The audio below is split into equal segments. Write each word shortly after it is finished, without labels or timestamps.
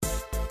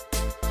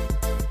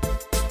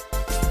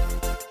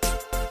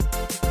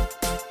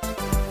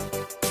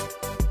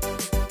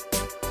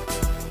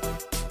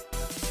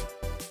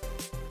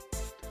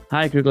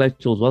Hi,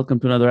 Congratulations.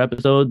 Welcome to another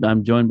episode.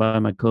 I'm joined by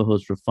my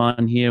co-host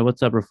Rafan here.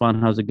 What's up, Rafan?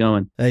 How's it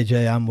going? Hey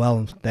Jay, I'm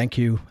well. Thank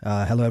you.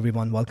 Hello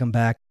everyone. Welcome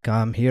back.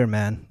 I'm here,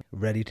 man.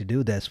 Ready to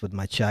do this with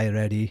my chai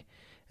ready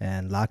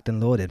and locked and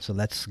loaded. So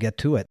let's get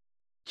to it.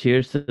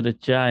 Cheers to the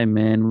chai,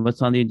 man.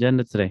 What's on the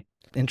agenda today?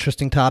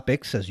 Interesting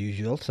topics as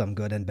usual, some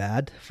good and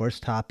bad.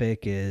 First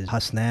topic is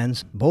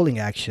Hasnan's bowling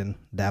action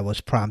that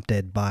was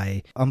prompted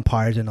by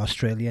umpires in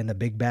Australia in the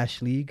Big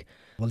Bash League.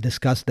 We'll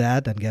discuss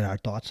that and get our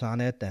thoughts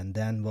on it, and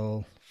then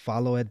we'll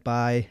follow it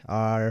by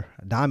our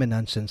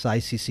dominance in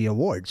ICC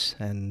awards.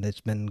 And it's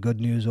been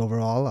good news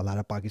overall. A lot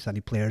of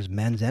Pakistani players,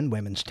 men's and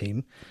women's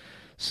team.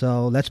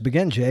 So let's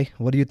begin, Jay.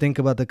 What do you think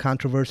about the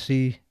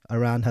controversy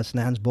around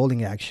Hasnan's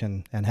bowling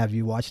action? And have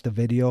you watched the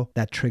video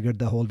that triggered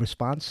the whole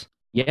response?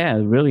 Yeah,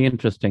 really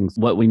interesting.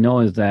 What we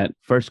know is that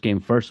first game,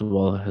 first of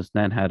all,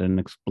 Hasnan had an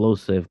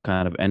explosive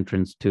kind of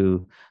entrance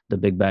to the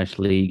Big Bash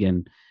League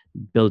and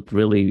built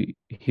really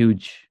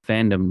huge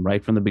fandom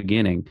right from the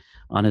beginning.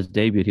 On his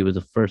debut, he was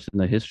the first in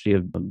the history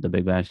of the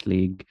Big Bash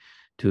League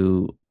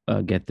to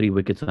get 3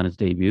 wickets on his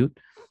debut.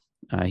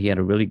 He had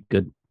a really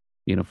good,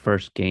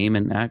 first game,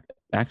 and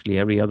actually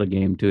every other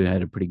game too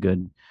had a pretty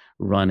good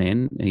run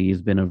in.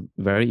 He's been a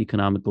very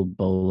economical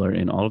bowler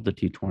in all of the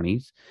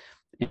T20s,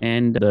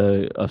 and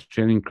the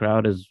Australian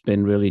crowd has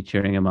been really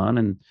cheering him on,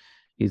 and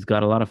he's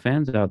got a lot of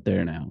fans out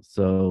there now.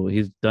 So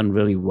he's done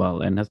really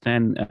well. And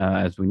Hassan,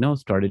 as we know,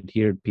 started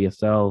here at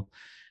PSL.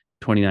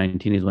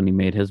 2019 is when he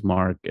made his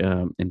mark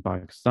in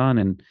Pakistan,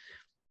 and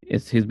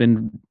he's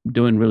been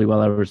doing really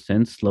well ever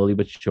since, slowly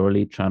but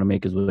surely trying to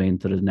make his way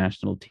into the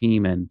national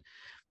team. And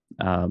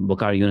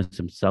Waqar Younis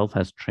himself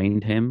has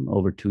trained him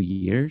over 2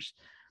 years,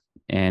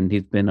 and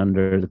he's been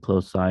under the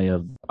close eye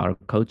of our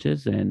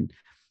coaches. And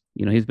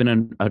he's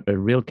been a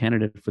real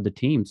candidate for the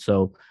team.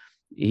 So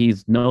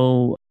he's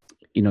no,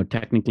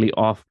 technically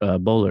off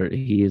bowler.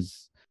 He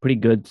is pretty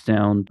good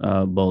sound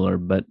bowler,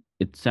 but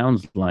it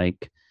sounds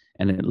like,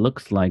 and it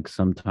looks like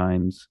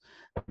sometimes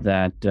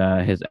that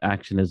his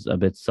action is a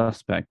bit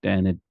suspect,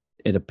 and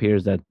it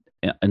appears that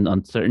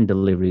on certain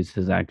deliveries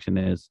his action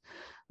is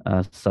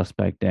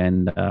suspect.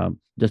 And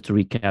just to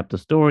recap the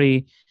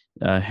story,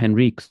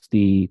 Henriques,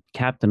 the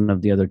captain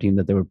of the other team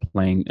that they were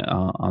playing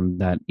on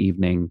that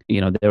evening,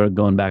 they were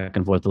going back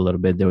and forth a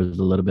little bit. There was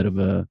a little bit of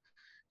a,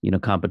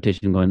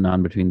 competition going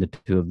on between the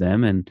two of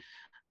them. And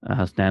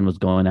Stan was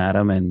going at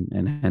him, and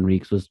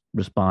Henriques was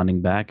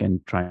responding back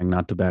and trying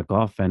not to back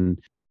off. And,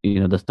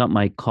 the stump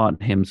mic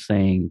caught him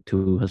saying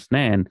to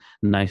Hasnan,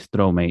 "Nice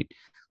throw, mate."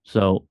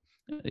 So,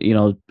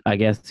 I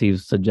guess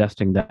he's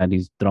suggesting that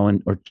he's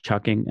throwing or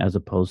chucking as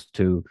opposed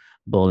to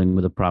bowling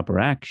with a proper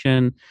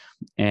action.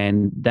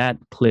 And that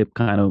clip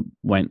kind of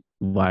went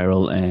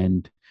viral.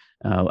 And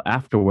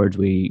afterwards,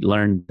 we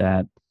learned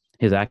that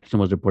his action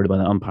was reported by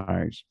the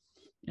umpires.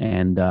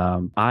 And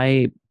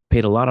I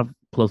paid a lot of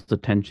close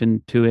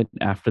attention to it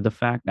after the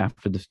fact,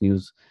 after this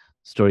news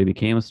story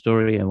became a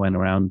story. I went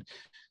around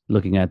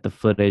looking at the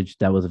footage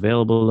that was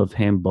available of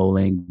him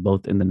bowling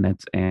both in the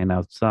nets and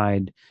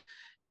outside.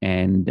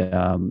 And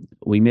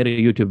we made a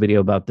YouTube video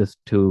about this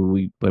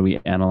too, where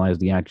we analyzed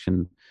the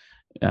action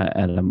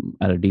at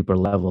a deeper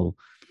level.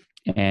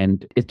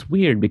 And it's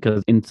weird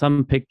because in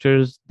some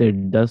pictures there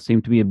does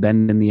seem to be a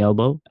bend in the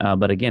elbow,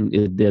 but again,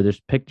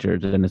 there's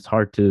pictures, and it's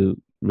hard to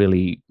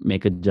really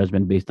make a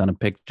judgment based on a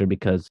picture,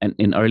 because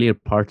in earlier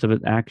parts of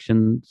his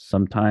action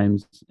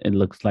sometimes it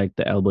looks like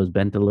the elbow is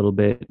bent a little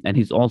bit. And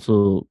he's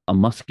also a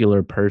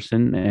muscular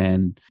person,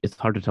 and it's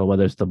hard to tell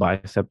whether it's the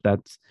bicep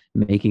that's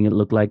making it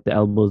look like the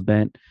elbow is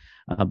bent.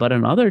 But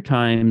in other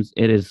times,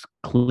 it is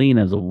clean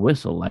as a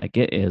whistle, like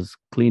it is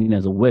clean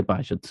as a whip,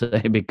 I should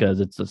say, because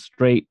it's a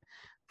straight,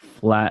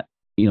 flat,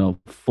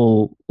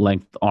 full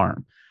length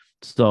arm.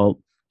 So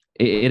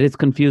it is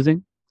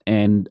confusing.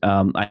 And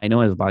I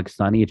know as a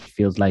Pakistani, it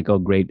feels like, oh,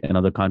 great,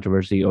 another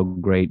controversy. Oh,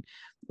 great,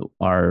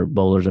 our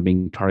bowlers are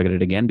being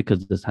targeted again,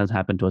 because this has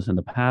happened to us in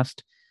the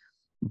past.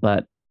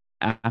 But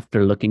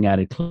after looking at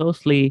it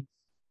closely,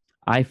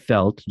 I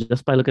felt,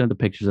 just by looking at the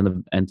pictures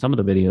and some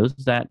of the videos,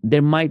 that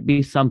there might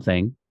be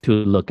something to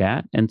look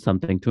at and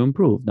something to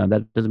improve. Now,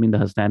 that doesn't mean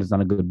that Hassan is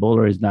not a good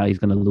bowler. He's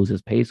going to lose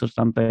his pace or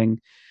something.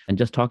 And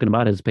just talking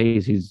about his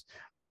pace, he's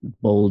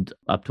bowled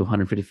up to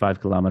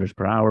 155 kilometers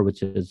per hour,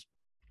 which is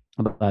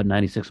about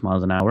 96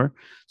 miles an hour.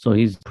 So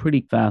he's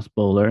pretty fast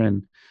bowler,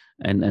 and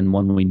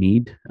one we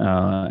need,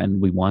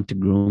 and we want to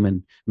groom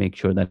and make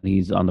sure that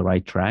he's on the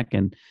right track.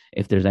 And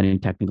if there's any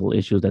technical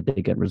issues, that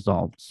they get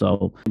resolved.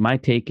 So my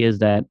take is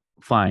that,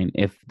 fine,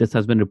 if this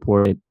has been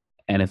reported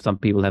and if some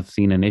people have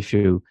seen an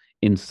issue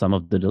in some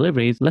of the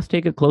deliveries, let's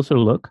take a closer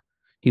look.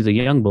 He's a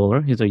young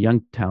bowler. He's a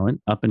young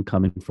talent, up and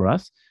coming for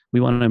us. We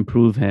want to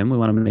improve him. We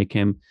want to make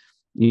him,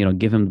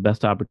 give him the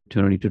best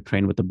opportunity to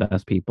train with the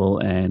best people.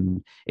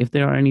 And if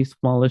there are any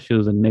small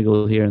issues and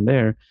niggle here and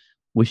there,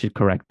 we should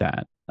correct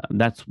that.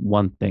 That's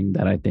one thing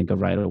that I think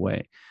of right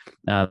away.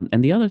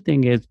 And the other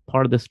thing is,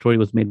 part of the story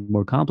was made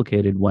more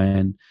complicated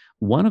when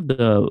one of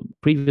the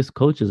previous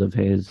coaches of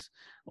his,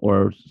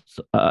 or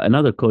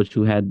another coach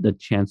who had the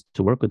chance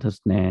to work with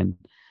Hasnan,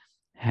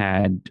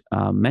 had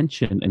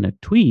mentioned in a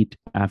tweet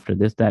after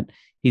this that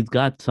he's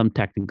got some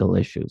technical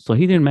issues. So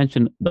he didn't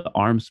mention the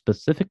arm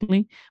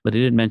specifically, but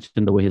he did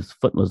mention the way his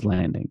foot was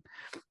landing.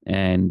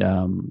 And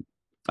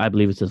I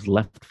believe it's his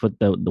left foot,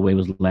 the way it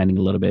was landing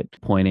a little bit,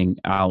 pointing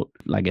out,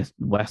 I guess,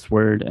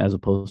 westward as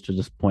opposed to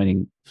just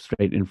pointing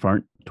straight in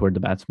front toward the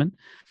batsman.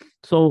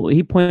 So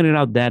he pointed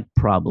out that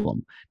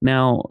problem.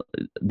 Now,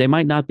 they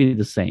might not be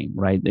the same,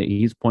 right?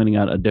 He's pointing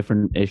out a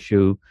different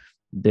issue.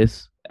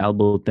 This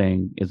elbow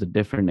thing is a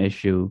different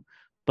issue,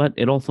 but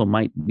it also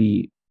might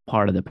be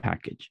part of the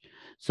package.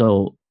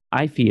 So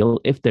I feel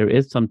if there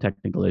is some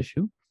technical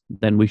issue,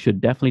 then we should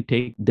definitely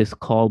take this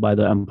call by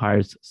the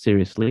umpires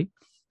seriously,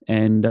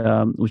 and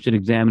we should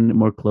examine it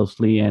more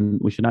closely, and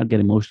we should not get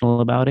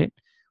emotional about it.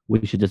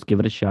 We should just give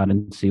it a shot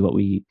and see what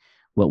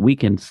we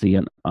can see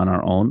on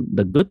our own.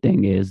 The good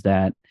thing is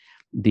that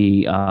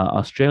the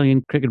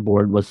Australian Cricket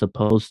Board was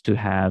supposed to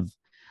have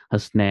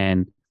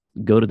Hasnan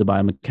go to the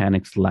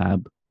biomechanics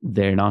lab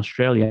there in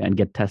Australia and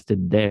get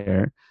tested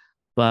there.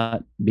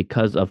 But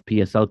because of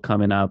PSL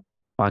coming up,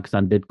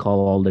 Pakistan did call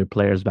all their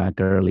players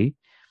back early,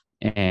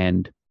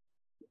 and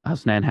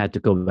Hasnan had to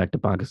go back to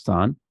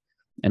Pakistan.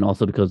 And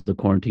also because the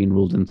quarantine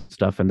rules and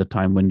stuff and the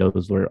time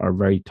windows are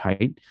very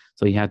tight.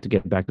 So he had to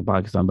get back to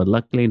Pakistan. But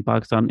luckily in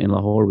Pakistan, in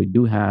Lahore, we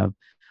do have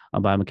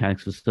a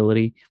biomechanics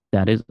facility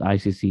that is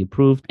ICC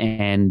approved,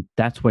 and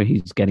that's where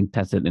he's getting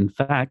tested. In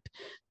fact,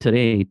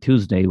 today,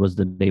 Tuesday, was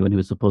the day when he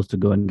was supposed to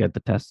go and get the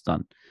tests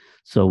done.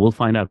 So we'll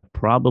find out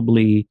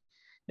probably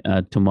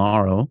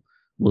tomorrow.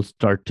 We'll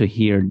start to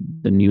hear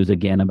the news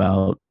again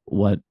about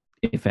what,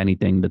 if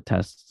anything, the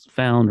tests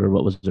found or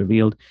what was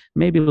revealed.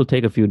 Maybe it'll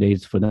take a few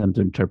days for them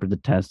to interpret the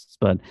tests,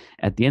 but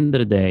at the end of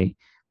the day,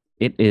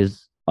 it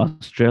is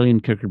Australian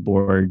Cricket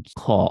Board's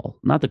call,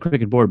 not the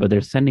cricket board, but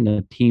they're sending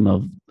a team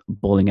of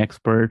bowling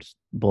experts,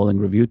 bowling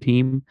review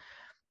team,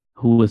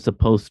 who is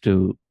supposed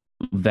to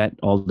vet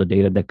all the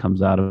data that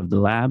comes out of the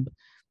lab,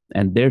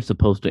 and they're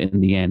supposed to,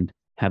 in the end,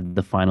 have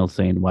the final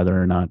say in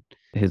whether or not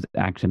his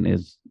action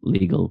is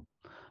legal.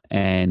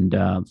 And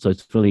so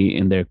it's really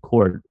in their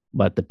court,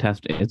 but the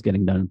test is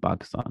getting done in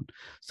Pakistan.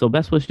 So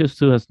best wishes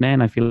to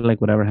Hasnan. I feel like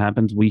whatever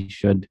happens, we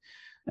should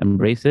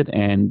embrace it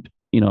and,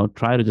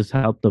 try to just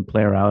help the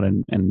player out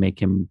and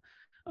make him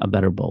a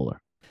better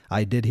bowler.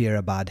 I did hear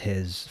about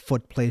his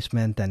foot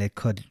placement, and it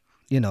could,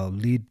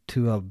 lead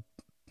to a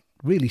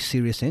really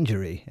serious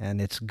injury. And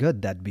it's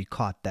good that we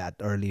caught that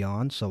early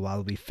on. So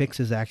while we fix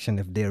his action,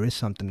 if there is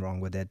something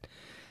wrong with it,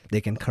 they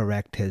can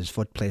correct his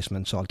foot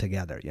placements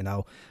altogether,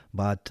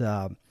 But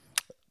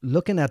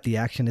looking at the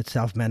action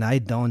itself, man, I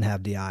don't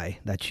have the eye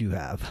that you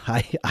have.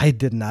 I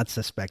did not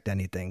suspect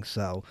anything.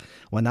 So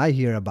when I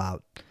hear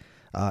about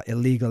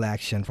illegal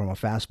action from a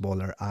fast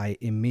bowler, I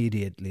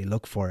immediately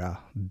look for a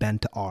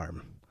bent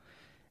arm.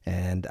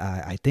 And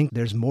I think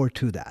there's more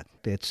to that.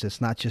 It's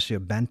not just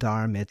your bent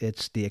arm,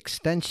 it's the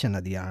extension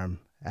of the arm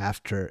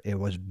after it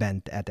was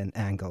bent at an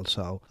angle.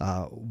 So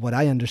what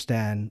I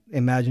understand,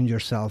 imagine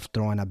yourself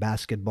throwing a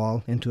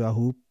basketball into a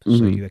hoop. Mm-hmm.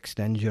 So you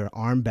extend your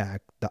arm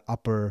back, the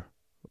upper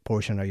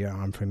portion of your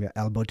arm from your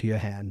elbow to your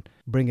hand,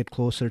 bring it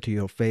closer to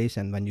your face,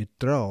 and when you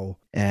throw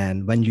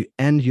and when you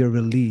end your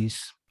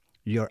release,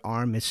 your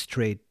arm is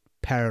straight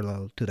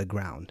parallel to the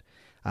ground.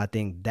 I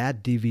think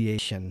that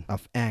deviation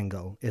of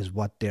angle is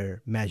what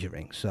they're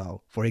measuring.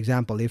 So, for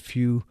example, if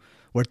you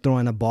were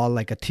throwing a ball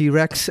like a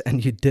T-Rex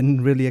and you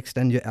didn't really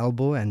extend your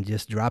elbow and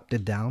just dropped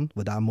it down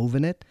without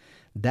moving it,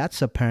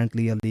 that's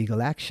apparently a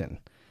legal action.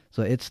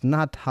 So it's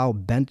not how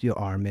bent your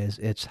arm is,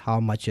 it's how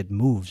much it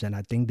moves. And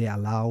I think they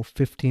allow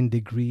 15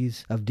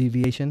 degrees of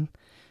deviation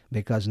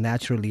because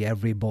naturally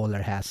every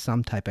bowler has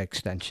some type of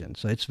extension.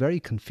 So it's very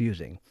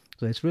confusing.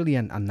 So it's really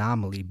an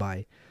anomaly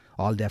by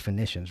all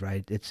definitions,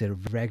 right? It's a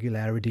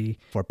irregularity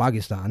for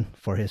Pakistan,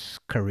 for his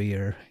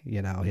career,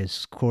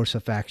 his course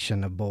of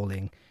action of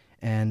bowling,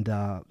 and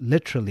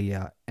literally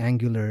a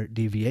angular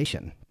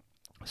deviation.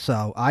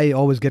 So I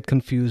always get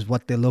confused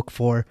what they look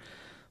for.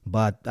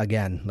 But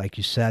again, like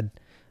you said,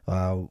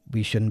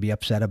 we shouldn't be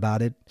upset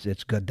about it.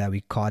 It's good that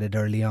we caught it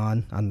early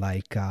on,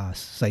 unlike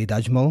Saeed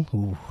Ajmal,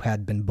 who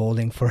had been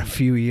bowling for a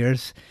few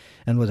years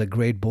and was a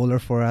great bowler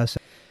for us.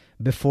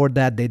 Before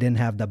that, they didn't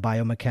have the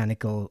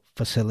biomechanical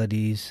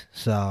facilities,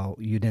 so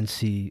you didn't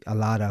see a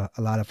lot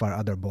of our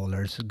other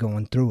bowlers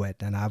going through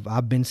it. And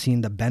I've been seeing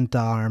the bent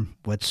arm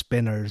with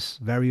spinners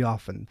very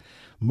often.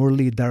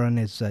 Murli Dharan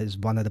is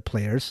one of the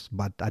players,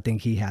 but I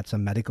think he had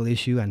some medical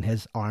issue and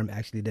his arm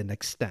actually didn't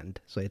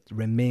extend, so it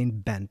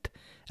remained bent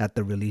at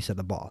the release of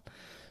the ball.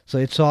 So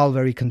it's all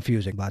very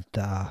confusing, but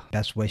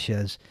best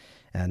wishes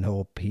and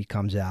hope he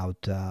comes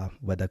out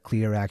with a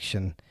clear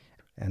action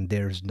and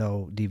there's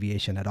no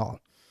deviation at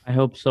all. I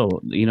hope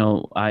so.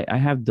 I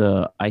have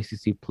the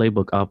ICC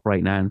playbook up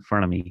right now in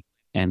front of me,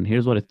 and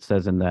here's what it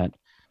says in that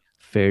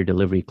fair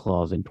delivery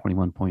clause in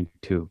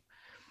 21.2.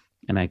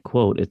 And I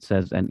quote, it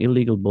says, an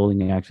illegal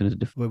bowling action is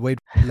Wait,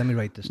 let me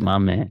write this down. My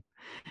man.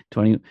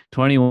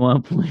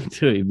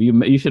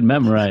 21.2. You should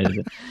memorize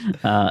it.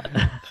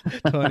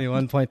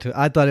 21.2.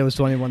 I thought it was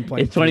 21.3.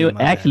 It's 20. My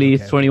bad. Actually,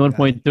 Okay, it's okay,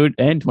 got it. 21.2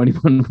 and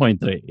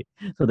 21.3.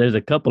 So there's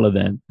a couple of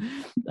them.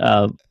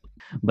 Uh,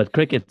 but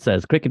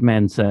Cricket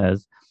Man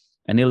says,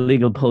 an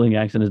illegal bowling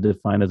action is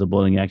defined as a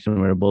bowling action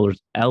where a bowler's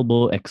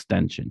elbow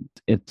extension,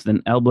 it's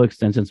an elbow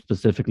extension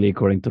specifically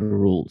according to the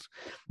rules,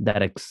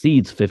 that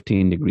exceeds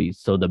 15 degrees.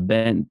 So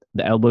the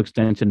elbow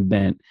extension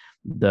bent,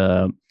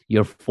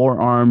 your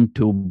forearm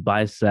to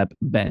bicep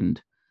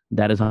bend,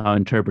 that is how I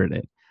interpret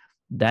it.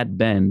 That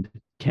bend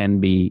can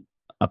be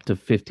up to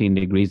 15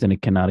 degrees and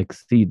it cannot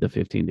exceed the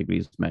 15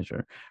 degrees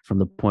measure from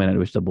the point at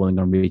which the bowling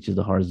arm reaches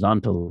the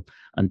horizontal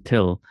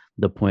until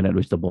the point at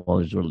which the ball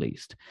is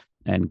released.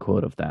 End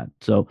quote of that.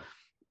 So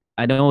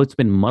I know it's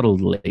been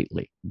muddled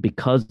lately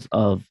because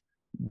of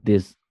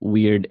this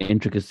weird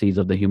intricacies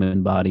of the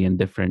human body and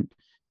different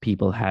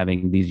people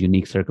having these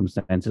unique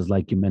circumstances,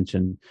 like you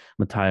mentioned,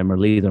 Matthias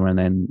Merlither, and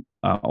then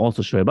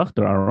also Shoaib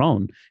Akhtar, our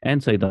own,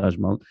 and Saeed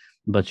Ajmal.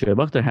 But Shoaib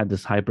Akhtar had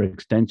this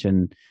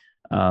hyperextension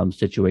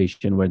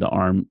situation where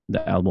the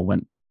elbow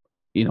went,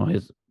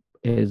 his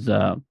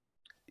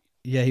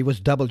Yeah, he was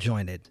double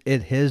jointed.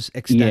 His yeah,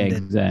 extended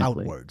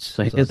exactly. outwards.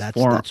 So So his that's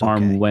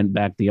forearm okay. went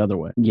back the other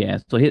way. Yeah.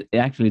 So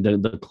actually,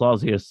 the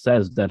clause here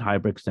says that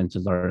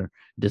hyperextensions are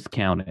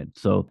discounted.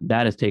 So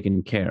that is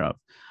taken care of.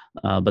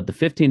 But the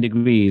 15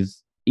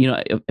 degrees,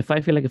 if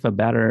I feel like if a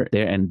batter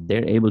there and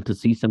they're able to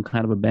see some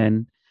kind of a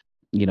bend,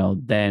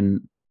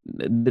 then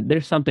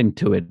there's something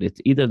to it.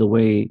 It's either the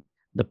way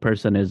the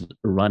person is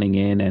running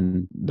in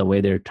and the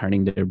way they're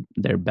turning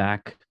their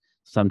back.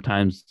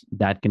 Sometimes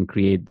that can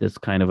create this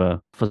kind of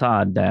a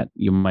facade that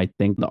you might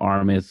think the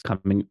arm is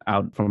coming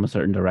out from a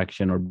certain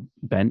direction or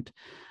bent.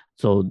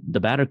 So the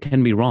batter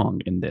can be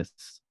wrong in this,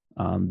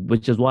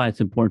 which is why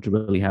it's important to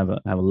really have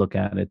a look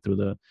at it through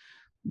the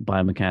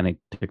biomechanic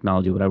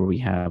technology, whatever we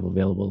have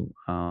available.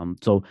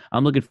 So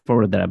I'm looking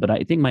forward to that. But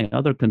I think my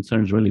other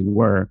concerns really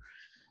were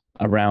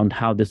around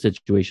how this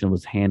situation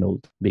was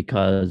handled,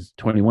 because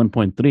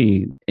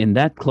 21.3, in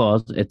that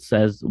clause it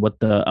says what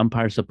the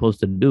umpire is supposed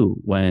to do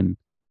when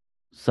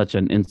such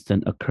an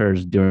incident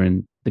occurs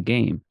during the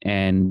game,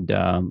 and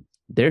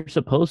they're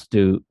supposed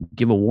to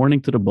give a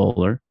warning to the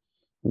bowler,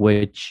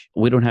 which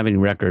we don't have any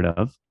record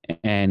of.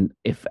 And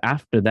if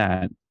after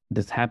that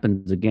this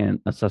happens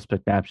again, a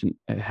suspect action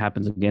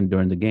happens again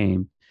during the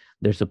game,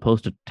 they're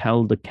supposed to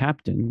tell the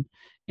captain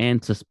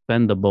and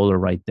suspend the bowler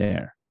right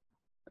there.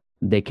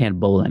 They can't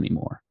bowl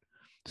anymore.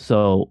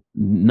 So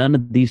none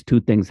of these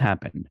two things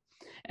happened.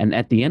 And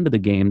at the end of the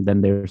game,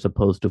 then they're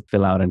supposed to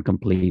fill out and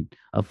complete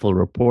a full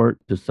report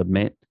to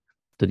submit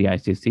to the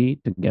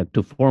ICC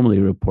to formally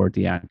report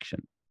the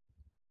action.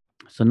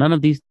 So none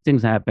of these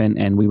things happened,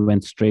 and we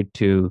went straight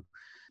to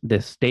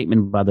this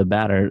statement by the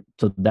batter.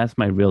 So that's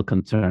my real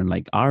concern.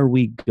 Like, are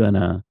we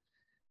gonna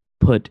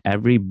put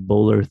every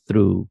bowler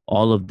through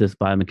all of this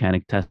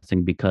biomechanic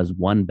testing because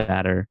one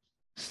batter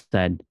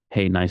said,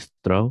 "Hey, nice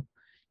throw"?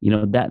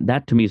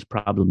 That to me is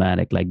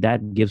problematic. Like,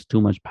 that gives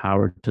too much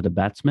power to the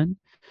batsman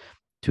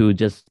to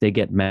just, they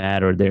get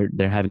mad or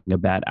they're having a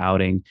bad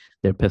outing,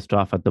 they're pissed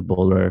off at the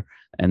bowler,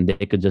 and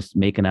they could just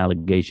make an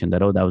allegation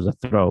that, oh, that was a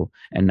throw,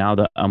 and now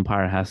the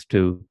umpire has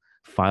to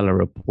file a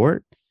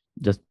report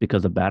just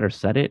because the batter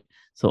said it.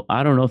 So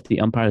I don't know if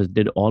the umpires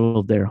did all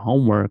of their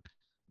homework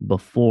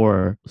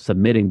before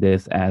submitting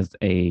this as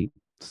a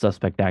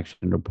suspect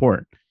action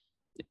report.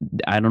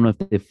 I don't know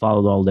if they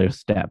followed all their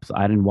steps.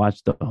 I didn't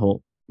watch the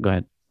whole. Go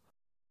ahead.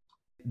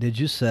 Did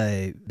you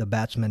say the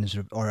batsman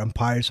or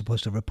umpire is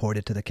supposed to report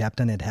it to the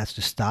captain? It has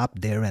to stop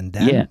there and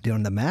Yeah, then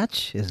during the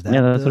match? Is yeah,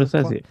 that that's what it the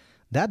says here.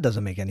 That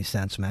doesn't make any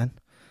sense, man.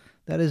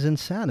 That is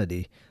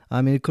insanity.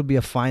 I mean, it could be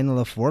a final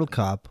of World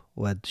Cup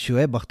with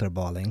Shoaib Akhtar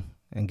bowling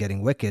and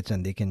getting wickets,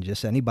 and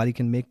anybody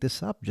can make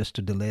this up just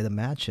to delay the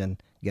match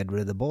and get rid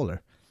of the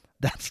bowler.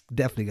 That's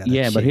definitely got to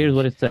Yeah, but here's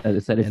what change it said.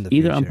 It said if in the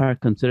either future. umpire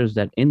considers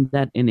that in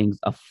that innings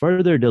a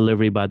further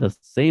delivery by the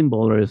same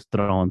bowler is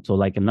thrown, so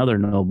like another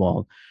no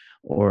ball,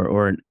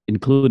 or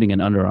including an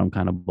underarm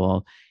kind of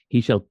ball,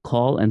 he shall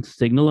call and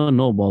signal a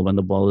no ball when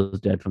the ball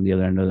is dead from the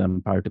other end of the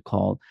umpire to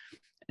call.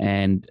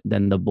 And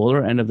then the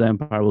bowler end of the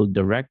umpire will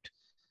direct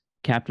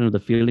captain of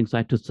the fielding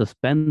side to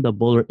suspend the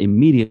bowler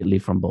immediately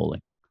from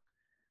bowling.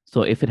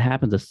 So if it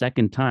happens a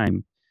second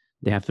time,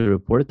 they have to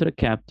report it to the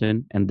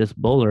captain, and this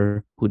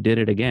bowler who did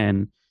it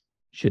again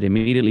should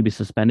immediately be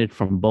suspended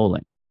from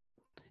bowling.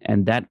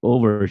 And that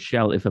over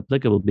shall, if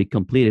applicable, be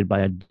completed by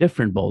a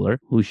different bowler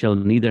who shall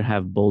neither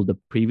have bowled the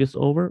previous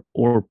over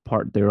or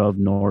part thereof,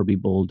 nor be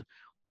bowled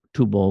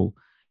to bowl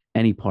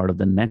any part of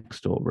the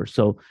next over.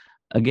 So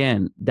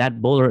again,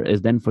 that bowler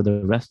is then for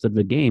the rest of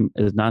the game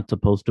is not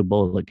supposed to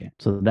bowl again.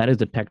 So that is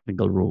the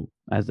technical rule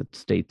as it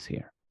states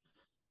here,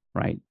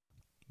 right?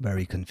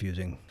 Very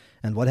confusing.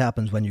 And what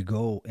happens when you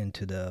go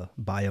into the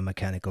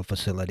biomechanical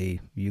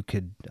facility?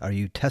 Are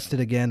you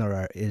tested again,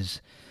 or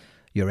is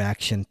your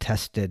action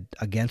tested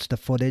against the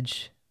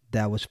footage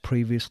that was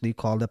previously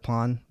called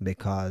upon?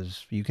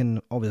 Because you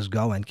can always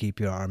go and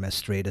keep your arm as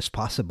straight as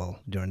possible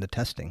during the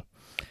testing.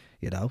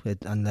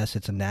 unless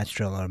it's a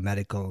natural or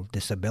medical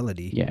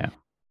disability. Yeah.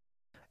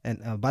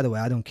 And by the way,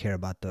 I don't care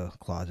about the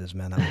clauses,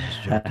 man. I was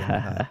just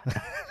joking.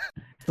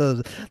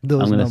 Those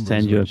those I'm going to numbers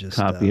send were you a just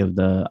copy of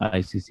the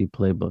ICC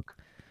playbook.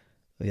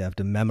 you have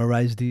to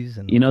memorize these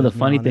and You know, the quiz me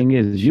funny on it. thing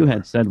is, you had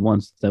Sure. said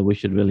once that we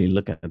should really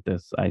look at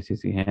this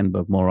ICC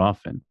handbook more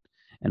often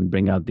and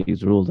bring out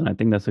these rules. And I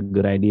think that's a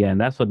good idea. And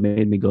that's what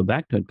made me go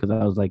back to it, because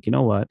I was like, you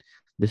know what?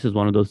 This is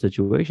one of those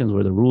situations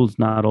where the rules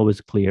not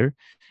always clear.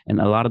 And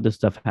a lot of this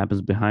stuff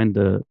happens behind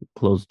the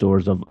closed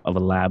doors of a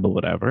lab or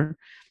whatever.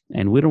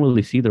 And we don't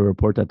really see the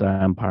report that the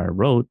umpire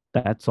wrote.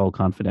 That's all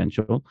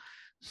confidential.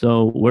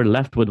 So we're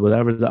left with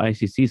whatever the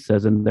ICC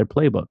says in their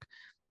playbook.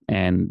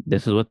 And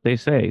this is what they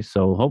say.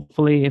 So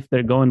hopefully, if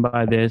they're going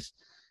by this,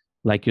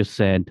 like you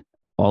said,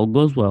 all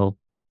goes well,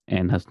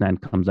 and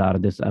Hasnan comes out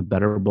of this a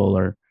better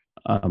bowler,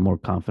 a more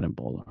confident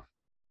bowler.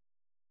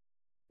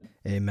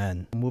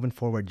 Amen. Moving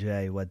forward,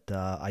 Jay, with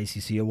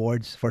ICC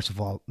awards. First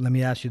of all, let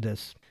me ask you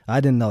this.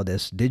 I didn't know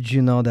this. Did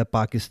you know that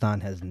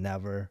Pakistan has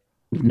never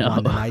No.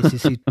 won an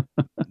ICC,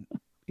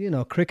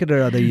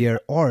 cricketer of the year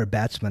or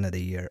batsman of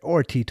the year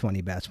or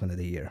T20 batsman of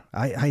the year?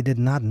 I did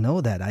not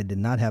know that. I did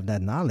not have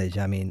that knowledge.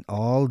 I mean,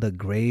 all the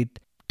great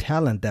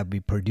talent that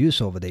we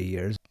produce over the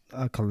years,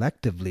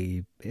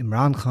 collectively,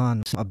 Imran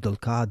Khan, Abdul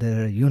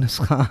Qadir, Yunus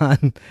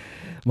Khan,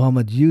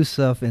 Muhammad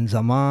Yusuf,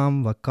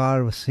 Inzamam,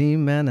 Waqar, Wasim,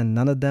 man, and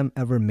none of them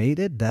ever made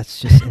it. That's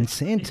just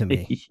insane to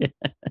me. Yeah.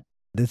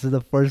 This is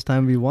the first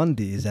time we won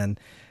these, and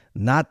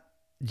not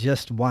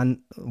just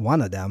one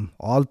of them,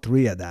 all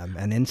three of them,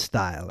 and in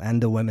style,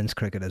 and the women's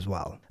cricket as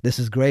well. This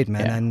is great,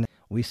 man. Yeah. And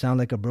we sound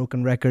like a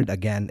broken record.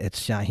 Again,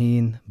 it's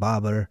Shaheen,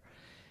 Babar,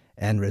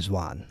 and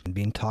Rizwan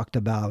being talked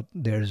about.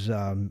 There's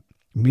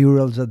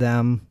murals of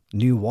them,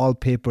 new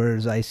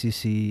wallpapers,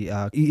 ICC,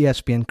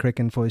 ESPN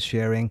Cricinfo is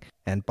sharing,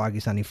 and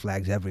Pakistani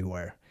flags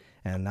everywhere.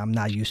 And I'm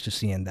not used to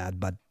seeing that,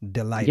 but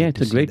delighted. Yeah, it's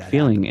to a see great that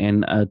feeling.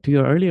 happen. And to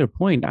your earlier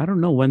point, I don't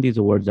know when these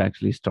awards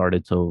actually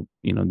started. So,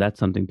 that's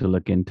something to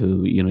look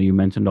into. You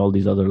mentioned all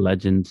these other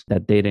legends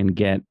that they didn't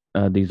get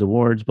these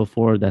awards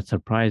before. That's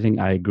surprising.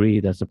 I agree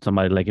that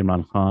somebody like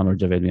Imran Khan or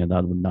Javed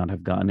Miandad would not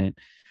have gotten it.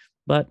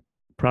 But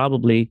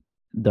probably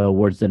the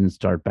awards didn't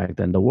start back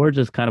then. The awards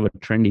is kind of a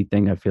trendy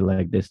thing. I feel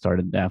like they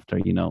started after,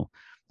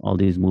 all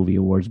these movie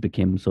awards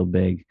became so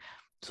big.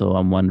 So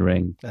I'm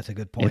wondering That's a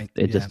good if point.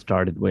 it Yeah. just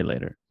started way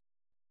later.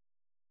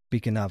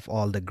 Speaking of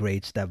all the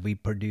greats that we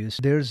produce,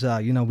 there's,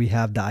 we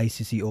have the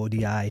ICC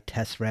ODI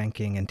test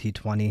ranking and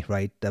T20,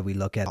 right, that we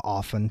look at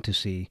often to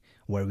see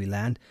where we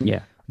land.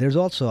 Yeah. There's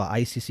also a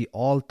ICC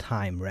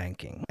all-time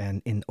ranking.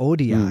 And in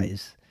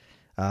ODIs,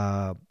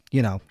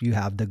 you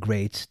have the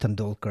greats,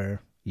 Tendulkar,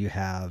 you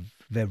have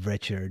Viv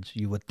Richards.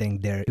 You would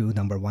think they're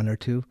number one or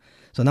two.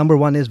 So number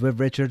one is Viv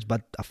Richards,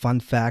 but a fun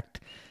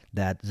fact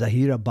that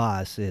Zahir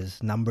Abbas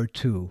is number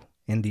two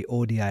in the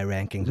ODI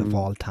rankings of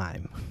all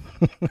time.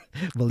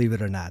 Believe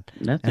it or not.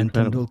 That's and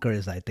incredible. Tendulkar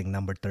is, I think,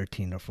 number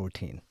 13 or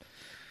 14.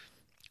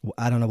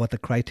 I don't know what the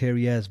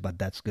criteria is, but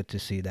that's good to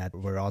see that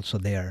we're also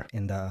there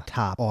in the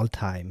top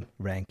all-time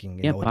ranking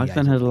in Yeah, ODIs.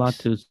 Pakistan has a lot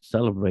to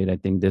celebrate. I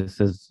think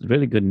this is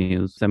really good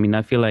news. I mean,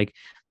 I feel like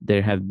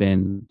there have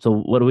been, so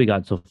what do we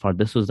got so far?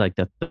 This was like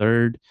the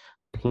third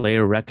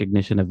player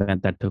recognition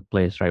event that took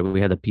place, right?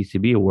 We had the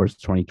PCB Awards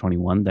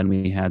 2021. Then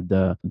we had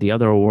the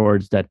other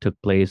awards that took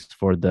place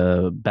for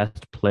the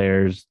best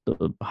players,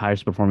 the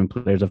highest performing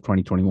players of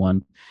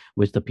 2021,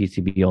 which the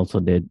PCB also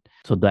did.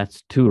 So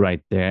that's two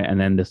right there. And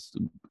then this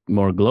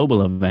more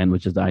global event,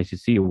 which is the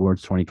ICC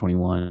Awards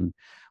 2021,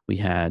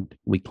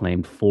 we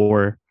claimed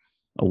 4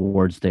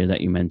 awards there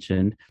that you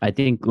mentioned. I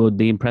think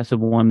the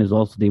impressive one is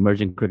also the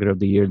Emerging Cricketer of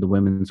the Year, the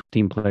women's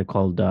team player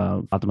called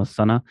Fatima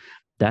Sana.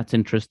 That's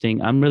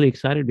interesting. I'm really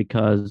excited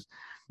because,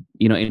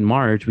 in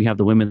March, we have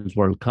the Women's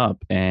World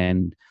Cup,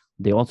 and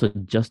they also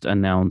just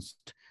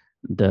announced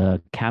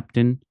the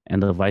captain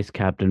and the vice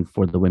captain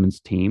for the women's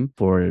team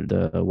for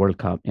the World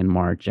Cup in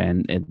March.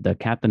 And the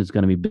captain is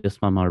going to be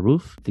Bisma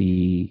Maroof.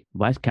 The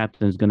vice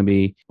captain is going to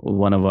be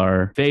one of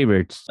our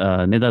favorites,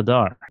 Nida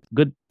Dar.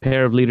 Good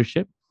pair of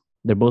leadership.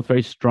 They're both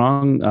very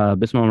strong.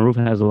 Bisma Maroof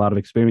has a lot of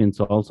experience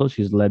also.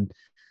 She's led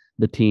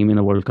the team in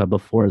the World Cup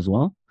before as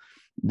well.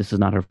 This is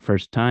not her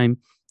first time.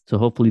 So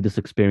hopefully this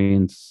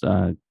experience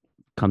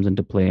comes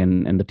into play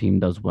and the team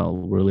does well.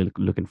 We're really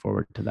looking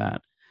forward to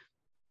that.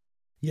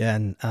 Yeah,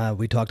 and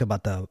we talked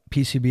about the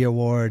PCB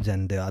Awards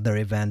and the other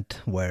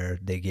event where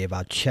they gave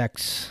out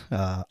checks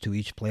to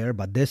each player,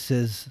 but this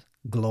is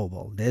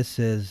global. This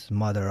is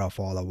mother of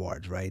all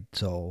awards, right?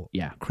 So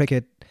yeah,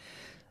 cricket,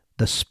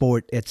 the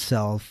sport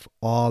itself,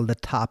 all the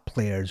top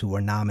players who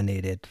were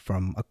nominated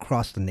from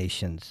across the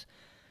nations,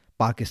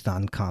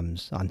 Pakistan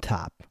comes on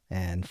top.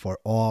 And for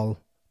all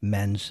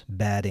men's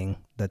batting,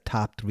 the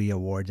top 3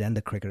 awards and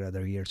the Cricketer of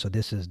the Year. So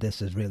this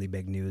is really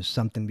big news.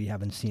 Something we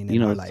haven't seen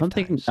in our lifetime.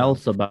 Something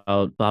else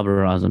about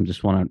Babar Azam.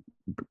 Just want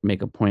to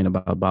make a point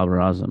about Babar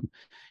Azam.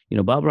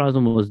 Babar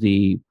Azam was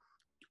the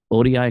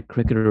ODI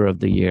Cricketer of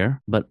the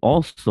Year, but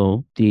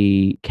also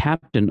the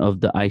captain of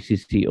the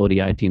ICC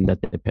ODI team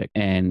that they picked.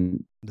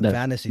 And the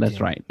fantasy that's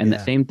team. right. And the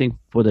same thing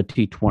for the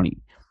T20.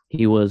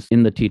 He was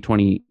in the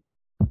T20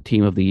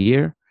 team of the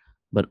year,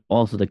 but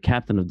also the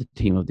captain of the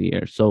team of the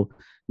year. So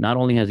not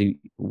only has he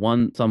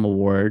won some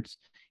awards,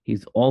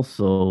 he's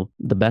also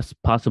the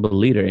best possible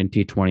leader in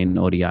T20 and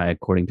ODI,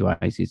 according to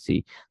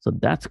ICC. So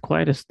that's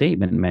quite a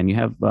statement, man. You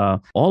have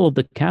all of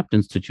the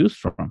captains to choose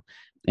from.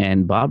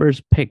 And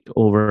Babar's picked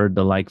over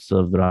the likes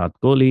of Virat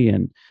Kohli.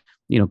 And,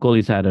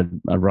 Kohli's had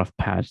a rough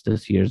patch.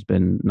 This year's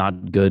been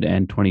not good,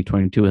 and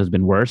 2022 has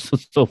been worse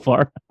so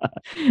far.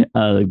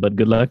 But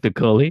good luck to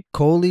Kohli.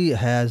 Kohli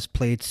has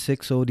played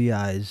 6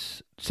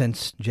 ODIs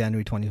since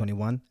January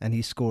 2021, and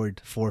he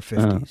scored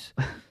 450s.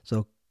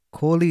 So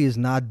Kohli is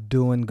not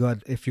doing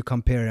good if you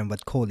compare him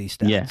with Kohli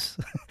stats.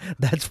 Yeah.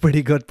 That's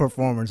pretty good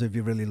performance if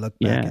you really look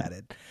back at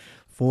it.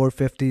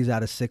 450s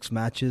out of 6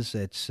 matches.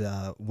 It's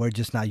we're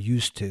just not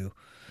used to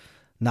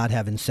not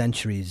having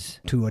centuries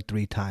 2 or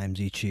 3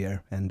 times each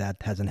year, and that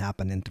hasn't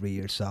happened in 3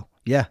 years. So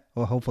yeah,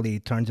 well, hopefully he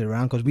turns it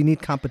around, because we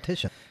need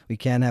competition. We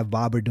can't have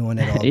Babar doing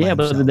it all. Yeah,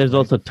 by himself, but there's right?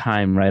 also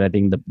time, right? I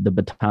think the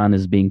baton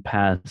is being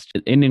passed.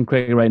 Indian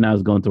cricket right now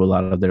is going through a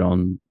lot of their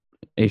own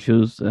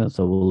issues,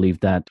 so we'll leave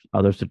that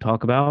others to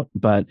talk about.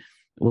 But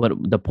what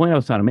the point I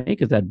was trying to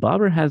make is that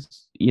Babar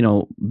has,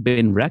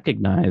 been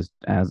recognized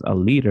as a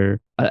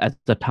leader, as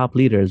the top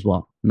leader as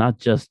well, not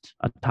just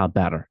a top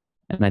batter.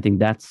 And I think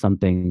that's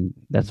something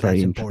that's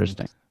very important.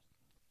 interesting.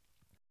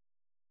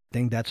 I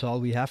think that's all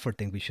we have for. I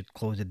think we should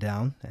close it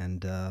down,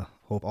 and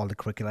hope all the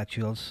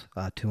Crickelectuals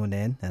tune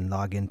in and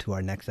log into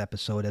our next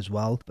episode as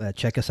well.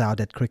 Check us out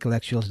at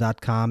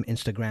crickelectuals.com,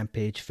 Instagram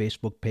page,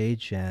 Facebook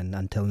page, and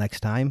until next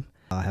time,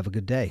 have a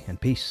good day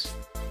and peace.